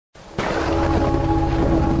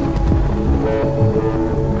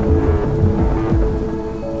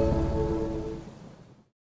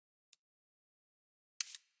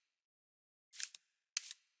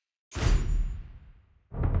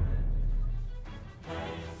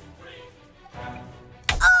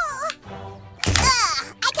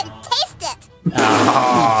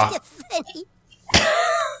Ah.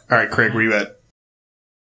 Alright, Craig, where you at?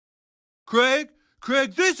 Craig,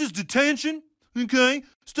 this is detention, okay?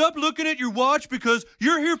 Stop looking at your watch because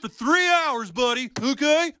you're here for 3 hours, buddy,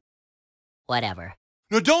 okay? Whatever.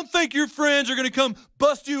 Now, don't think your friends are gonna come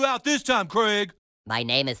bust you out this time, Craig. My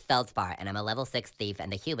name is Feldspar, and I'm a level 6 thief,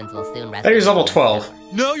 and the humans will soon I rescue think he's me. level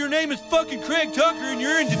 12. No, your name is fucking Craig Tucker, and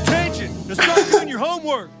you're in detention. Now stop doing your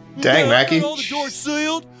homework. Dang, I've Mackie. got all the doors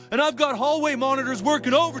sealed, and I've got hallway monitors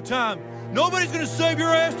working overtime. Nobody's gonna save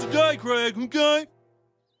your ass today, Craig, okay?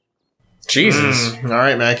 Jesus.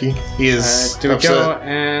 Alright, Mackie. He is Do we upset. go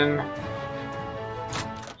and...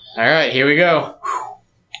 Alright, here we go.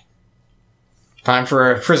 Time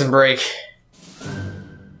for a prison break.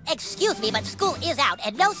 Excuse me, but school is out,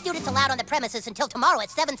 and no students allowed on the premises until tomorrow at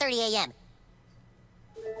 7:30 a.m.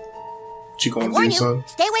 What you I gonna warn do, you, son?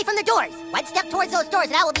 stay away from the doors. One step towards those doors,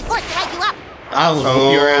 and I will be forced to light you up. I'll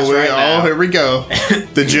whoop your ass right now. here we go.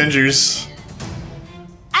 The gingers.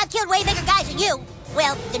 I've killed way bigger guys than you.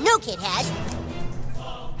 Well, the new kid has.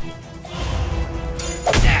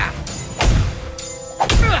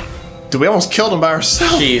 Dude, we almost killed him by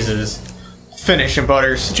ourselves. Jesus. Finish him,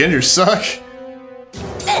 Butters. Gingers suck.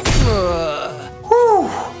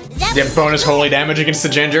 You have bonus holy damage against the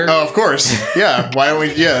ginger. Oh, of course. Yeah. Why don't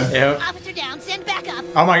we? Yeah. Yep. Officer down, send back up.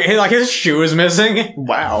 Oh my god, like his shoe is missing.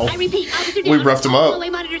 Wow. I repeat, officer We down. roughed him All up. hallway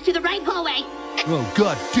monitors to the right hallway. Oh,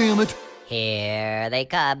 god damn it. Here they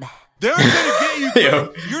come. They're gonna get you, Craig.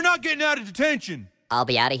 Ew. You're not getting out of detention. I'll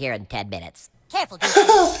be out of here in 10 minutes. Careful, dude.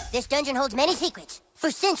 This dungeon holds many secrets. For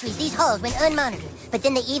centuries, these halls went unmonitored. But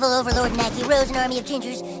then the evil overlord Mackie rose an army of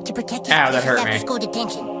gingers to protect his Ow, that precious hurt me. after-school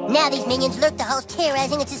detention. Now these minions lurk the halls,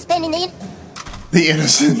 terrorizing and suspending the The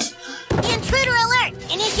innocent. intruder alert!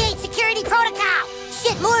 Initiate security protocol!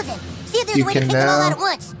 Shit, more of them. See if there's You a way to can take them all now- out at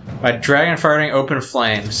once. By dragon fighting open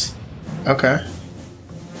flames. Okay.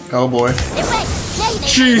 Oh boy. This way! Now you may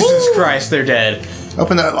Jesus Christ, they're dead.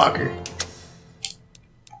 Open that locker.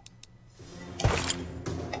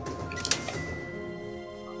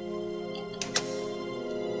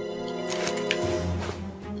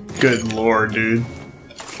 Good lord, dude.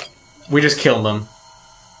 We just killed them.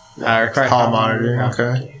 Hall monitor.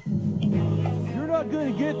 Okay. You're not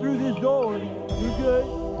gonna get through this door,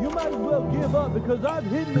 okay? You might as well give up because I've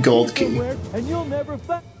hidden the Gold key key. somewhere, and you'll never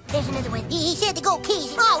find. There's another one. He said the gold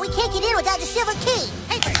keys. Oh, we can't get in without the silver key.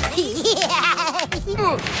 Yeah.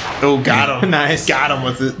 Oh, got him. Nice. Got him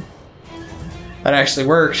with it. That actually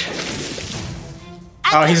worked.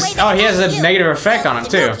 I he's- can't wait oh, he has a to you. negative effect on him, The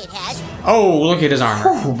new too. kid has. Oh, look at his armor.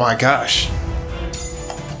 Oh my gosh.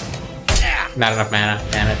 Not enough mana,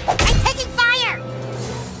 damn it. I'm taking fire!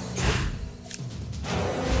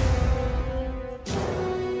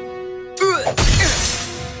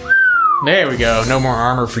 There we go. No more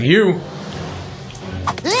armor for you.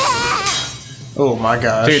 Oh my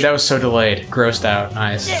gosh. Dude, that was so delayed. Grossed out.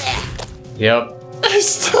 Nice. Yep.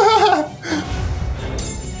 Stop!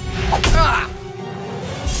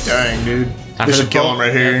 Dang, dude. Time We for should the kill bo- him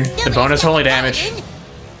right here. The bonus holy damage.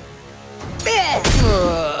 There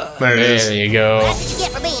it There is. you go. That's what you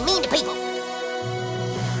get for being mean to people.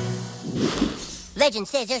 Legend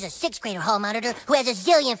says there's a 6th grader hall monitor who has a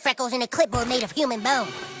zillion freckles and a clipboard made of human bone.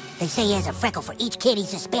 They say he has a freckle for each kid he's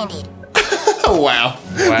suspended. Oh wow.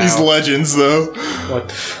 Wow. These legends, though. What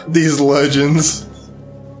the f- These legends.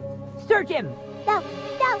 Search him. No,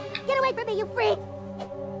 get away from me, you freak!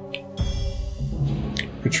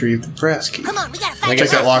 Retrieve the brass key. Come on, we gotta find Check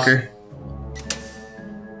the that locker.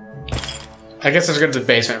 I guess let's go to the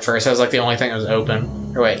basement first. That was like the only thing that was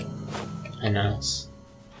open. Or wait. I know it's...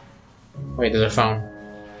 Wait, there's a phone.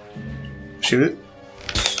 Shoot it.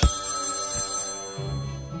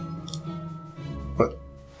 What?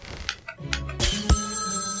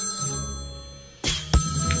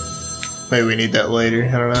 Maybe we need that later.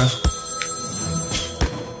 I don't know.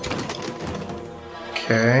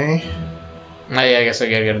 Okay. Oh, yeah, I guess I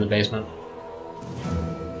gotta go to the basement.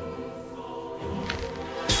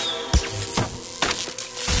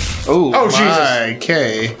 Oh, Oh, my.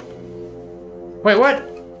 Okay. Wait, what?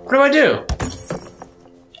 What do I do?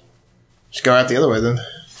 Just go out the other way then.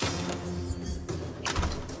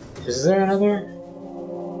 Is there another?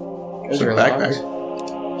 There's Those a are backpack.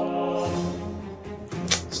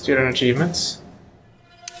 locked. Student achievements.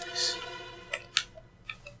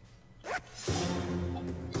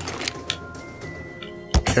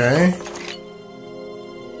 Okay.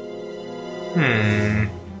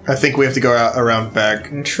 I think we have to go out around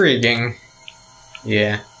back Intriguing.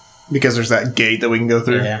 Yeah. because there's that gate that we can go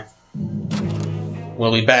through. Yeah.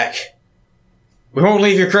 We'll be back. We won't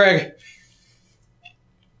leave you, Craig.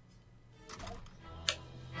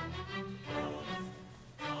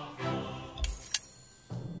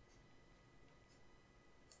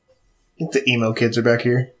 think the emo kids are back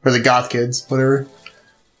here. Or the goth kids, whatever.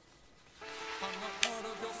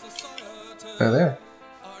 They're there.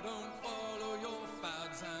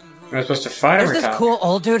 We're supposed to fight There's over this top. cool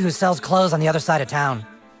old dude who sells clothes on the other side of town.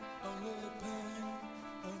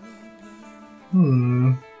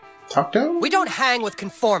 Talk to him? We don't hang with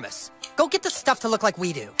conformists. Go get the stuff to look like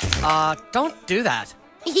we do. Don't do that.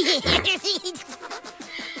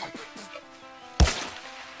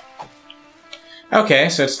 Okay,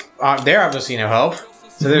 so it's they're obviously no help.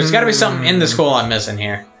 So there's got to be something in the school I'm missing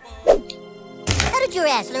here. How did your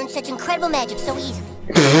ass learn such incredible magic so easily?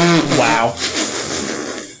 Wow.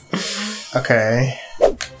 Okay.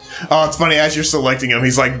 Oh, it's funny, as you're selecting him,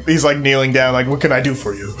 he's like kneeling down, like, what can I do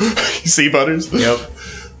for you? You see, Butters? Yep.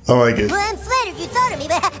 I like it. Well, I'm flattered you thought of me,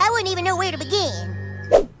 but I wouldn't even know where to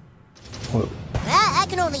begin. What? I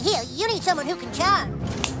can only heal. You need someone who can charm.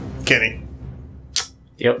 Kenny.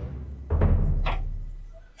 Yep.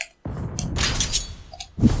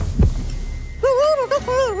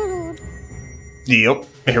 Yep.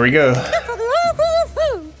 Here we go.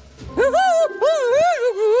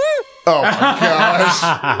 Oh my gosh.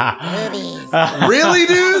 Boobies. Really,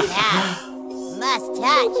 dude? Must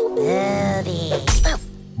touch. Boobies.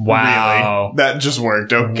 Wow. Really? That just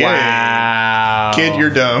worked. Okay. Wow. Kid, you're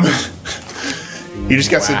dumb. You just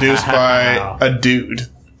got seduced by a dude.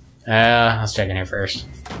 Let's check in here first.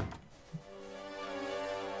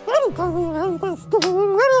 Oh,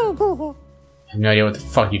 I have no idea what the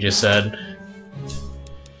fuck you just said.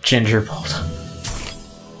 Ginger bolt.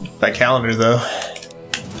 That calendar, though.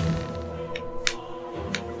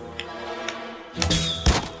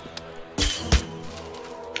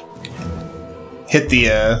 Hit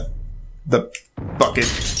the bucket.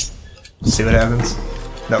 See what happens.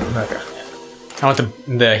 Nope, okay. I want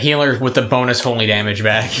the healer with the bonus holy damage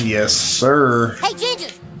back. Yes, sir. Hey,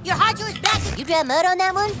 Ginger, your hard yours back. You drop mud on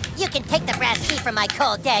that one? You can take the brass key from my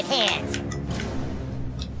cold, dead hands.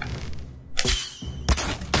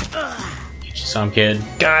 Get you some, kid.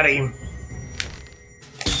 Got him.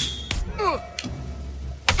 Ow!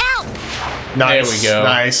 Nice. There we go.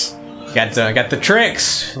 Nice. Got the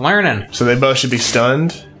tricks. Learning. So they both should be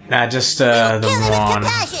stunned. Nah, just Kill the him with one.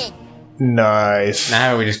 compassion. Nice.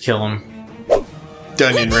 Now we just kill him.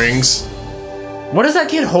 Dungeon rings. What is that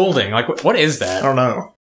kid holding? Like, what is I that? don't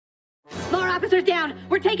know. More officers down.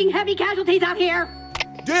 We're taking heavy casualties out here.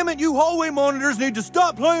 Damn it, you hallway monitors need to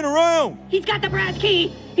stop playing around. He's got the brass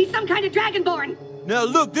key. He's some kind of dragonborn. Now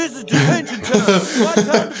look, this is detention time. My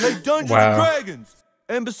time to play Dungeons Wow. and Dragons.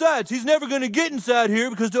 And besides, he's never gonna get inside here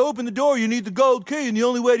because to open the door you need the gold key, and the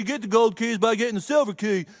only way to get the gold key is by getting the silver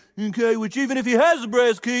key. Okay, which even if he has the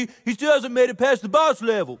brass key, he still hasn't made it past the boss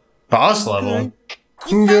level. Boss level.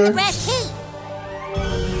 You found the brass key.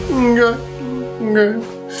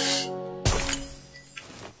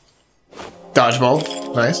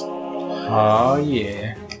 Dodgeball. Nice. Oh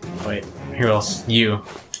yeah. Wait, who else? You.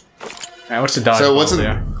 Alright, what's the dodge? So what's do?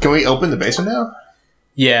 Can we open the basement now?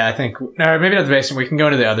 Yeah, I think. No, maybe not the basement. We can go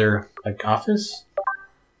to the other office.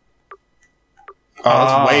 Oh,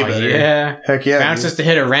 that's way better. Yeah. Heck yeah. Bounces to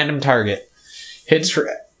hit a random target. Hits for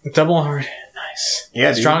double hard. Nice.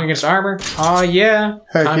 Yeah, Strong against armor. Oh yeah.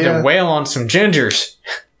 Heck Time yeah. to wail on some gingers.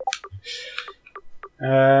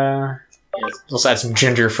 Yeah, let's add some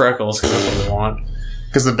ginger freckles because that's what we want.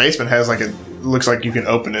 Because the basement has like a... Looks like you can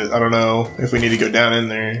open it. I don't know if we need to go down in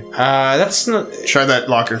there. That's not. Try that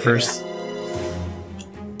locker first.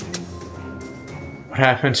 What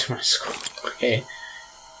happened to my school? Okay.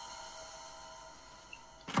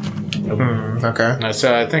 Okay. No,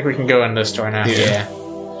 so I think we can go in this door now. Yeah.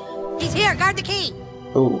 He's here. Guard the key.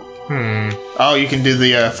 Ooh. Oh, you can do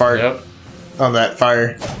the fire Yep. on that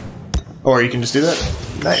fire. Or you can just do that.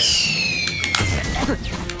 Nice.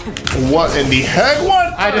 What in the heck?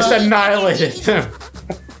 What? I just annihilated them.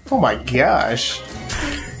 Oh my gosh.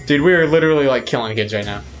 Dude, we are literally like killing kids right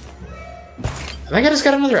now. I think I just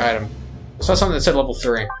got another item. I saw something that said level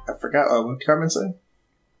 3. I forgot. What did Carmen say?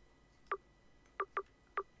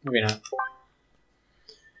 Maybe not.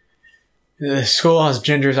 The school has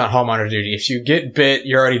gingers on hall monitor duty. If you get bit,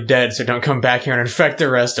 you're already dead, so don't come back here and infect the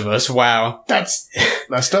rest of us. Wow. That's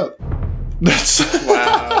messed up. That's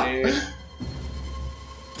Wow, dude.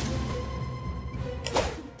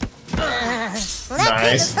 Well, that kid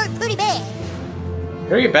Nice. was hurt pretty bad. How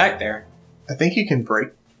do we get back there? I think you can break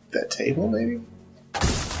that table, maybe?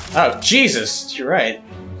 Oh, Jesus. You're right.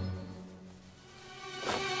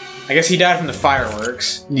 I guess he died from the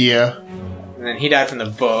fireworks, Yeah. and then he died from the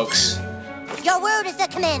books. Your word is the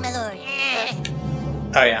command, my lord.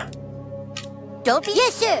 Oh, yeah. Don't be...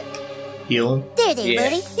 Yes, sir. Healing. There, Yeah.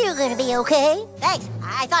 buddy. You're gonna be okay. Thanks.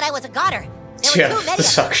 I thought I was a goner. There Yeah, were too the many of them.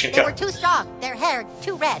 suction They were cup. too strong. Their hair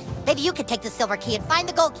too red. Maybe you could take the silver key and find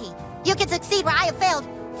the gold key. You can succeed where I have failed.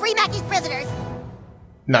 Free Mackey's prisoners.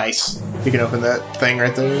 Nice. You can open that thing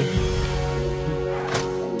right there.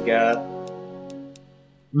 We got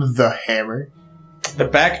The hammer. the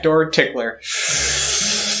backdoor tickler. A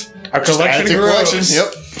Just add collection it to your grows. collection.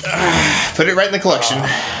 Yep. Put it right in the collection.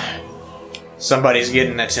 Somebody's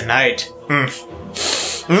getting it tonight.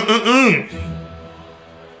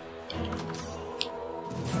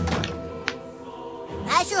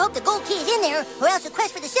 I sure hope the gold key is in there, or else the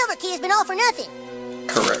quest for the silver key has been all for nothing.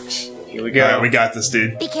 Correct. Here we go. Alright, we got this,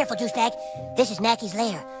 dude. Be careful, douchebag. This is Mackey's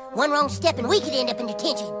lair. One wrong step and we could end up in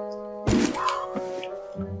detention.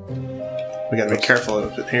 We gotta be careful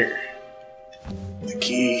up in here. The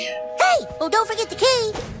key. Hey! Oh, don't forget the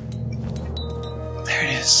key! There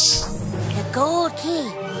it is. The gold key.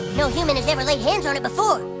 No human has ever laid hands on it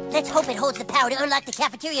before. Let's hope it holds the power to unlock the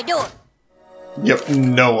cafeteria door. Yep,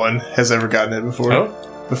 no one has ever gotten it before.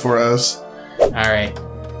 Oh. Before us. Alright.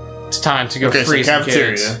 It's time to go Okay, free so some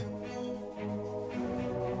cafeteria. kids.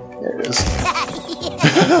 There it is.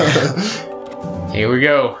 Here we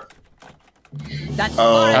go. That's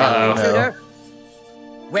Oh, fine, uh-oh. intruder.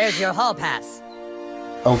 Where's your hall pass?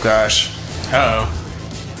 Oh gosh. Uh-oh.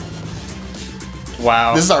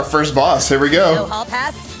 Wow. This is our first boss. Here we No go. hall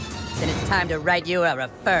pass? Then it's time to write you a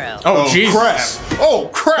referral. Oh, Jesus. crap. Oh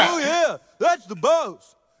crap. Oh yeah, that's the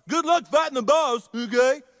boss. Good luck fighting the boss,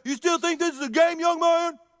 okay? You still think this is a game, young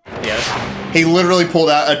man? Yes. He literally pulled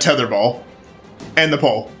out a tether ball. And the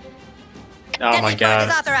pole. Oh my Is god.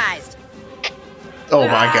 authorized. Oh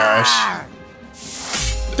my gosh.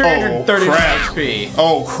 330 crap. HP.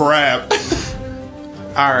 Oh crap.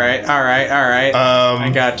 Alright. I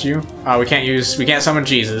Um, got you. Oh, we can't summon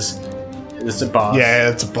Jesus. It's a boss. yeah,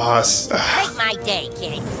 it's a boss. Make my day,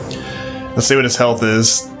 kid. Let's see what his health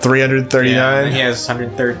is. 339. Yeah, he has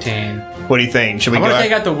 113. What do you think? Should we I'm go? gonna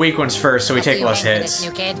take out the weak ones first so we take You less ready for this,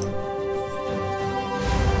 hits. new kid?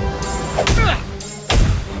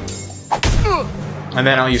 And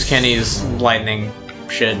then I'll use Kenny's lightning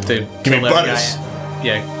shit to Give me kill that Butters. guy.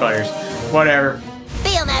 Yeah, Butters. Whatever.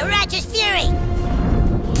 Feel my righteous fury!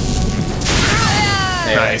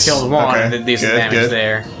 There, Nice. I killed one. Okay. Did decent Good, damage good.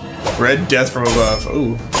 there. Red death from above.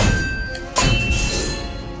 Ooh.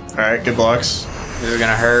 Alright, good blocks. This is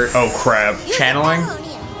gonna hurt. Oh crap. Use Channeling? your phone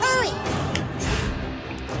here. Hurry!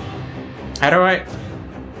 How do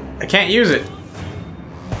I can't use it.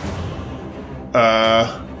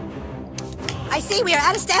 I see we are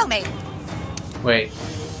at a stalemate. Wait.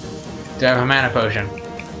 Do I have a mana potion?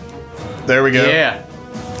 There we go. Yeah.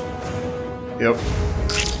 Yep.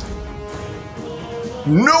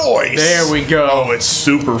 Nice! There we go. Oh, it's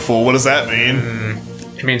super full. What does that mean?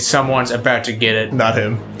 It means someone's about to get it. Not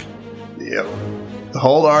him. Yep.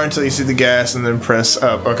 Hold R until you see the gas and then press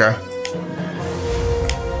up. Okay.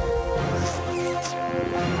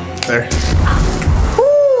 There.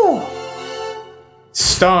 Woo!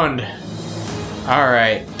 Stunned.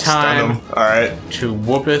 Alright, Stun time him. Alright. to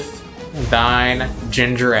whoopeth thine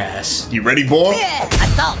ginger ass. You ready, boy? Yeah,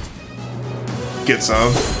 assault! Get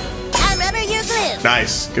some. I'm rubber, you're glue!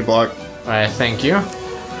 Nice. Good block. Thank you.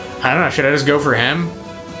 I don't know, should I just go for him?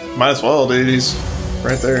 Might as well, dude. He's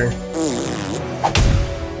right there.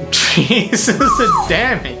 Jesus, the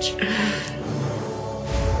damage.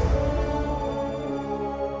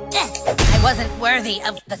 I wasn't worthy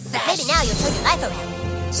of the sash. Maybe now you'll turn your life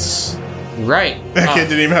around. Right. That kid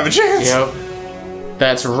didn't even have a chance. Yep.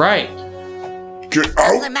 That's right. Get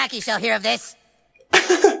The out. Mackey shall hear of this.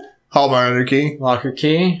 Hall monitor key. Locker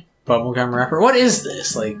key. Bubblegum wrapper. What is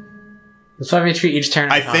this? Like, it's 5 HP each turn.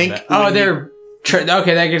 in I think combat. Oh, when they're.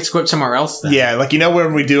 Okay, that gets equipped somewhere else then. Yeah, like you know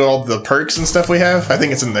when we do all the perks and stuff we have? I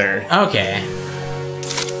think it's in there. Okay.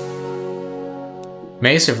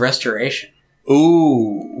 Mace of Restoration.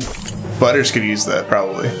 Ooh. Butters could use that,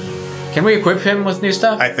 probably. Can we equip him with new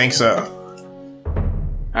stuff? I think so.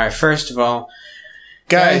 Alright, first of all,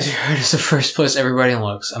 Guys, Guys, it's the first place everybody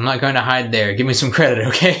looks. I'm not going to hide there. Give me some credit,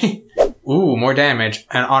 okay? Ooh, more damage.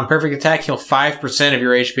 And on perfect attack, heal 5% of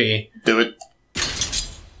your HP. do it.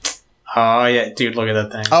 Oh, yeah, dude, look at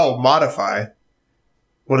that thing. Oh, modify.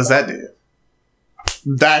 What does that do?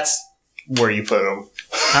 That's where you put them.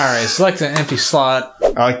 Alright, select an empty slot. I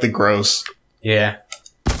like the gross. Yeah.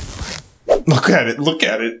 Look at it. Look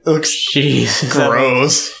at it. It looks Jesus.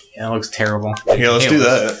 gross. Yeah, it looks terrible. Yeah, let's do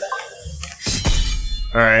that.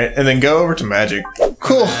 Alright, and then go over to magic.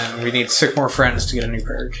 Cool. And we need 6 more friends to get a new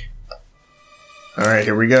purge. Alright,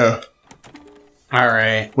 here we go.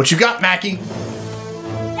 Alright. What you got, Mackie?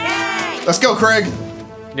 Let's go, Craig.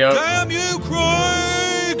 Yep. Damn you,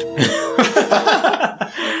 Craig!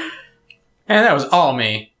 And that was all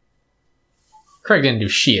me. Craig didn't do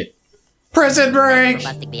shit. Prison break! Thanks for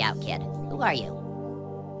busting me out, kid. Who are you?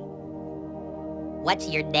 What's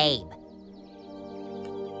your name?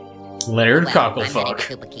 Leonard Well, I'm heading Cocklefuck.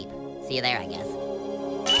 to Koopa Keep. See you there, I guess.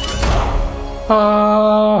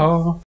 Oh.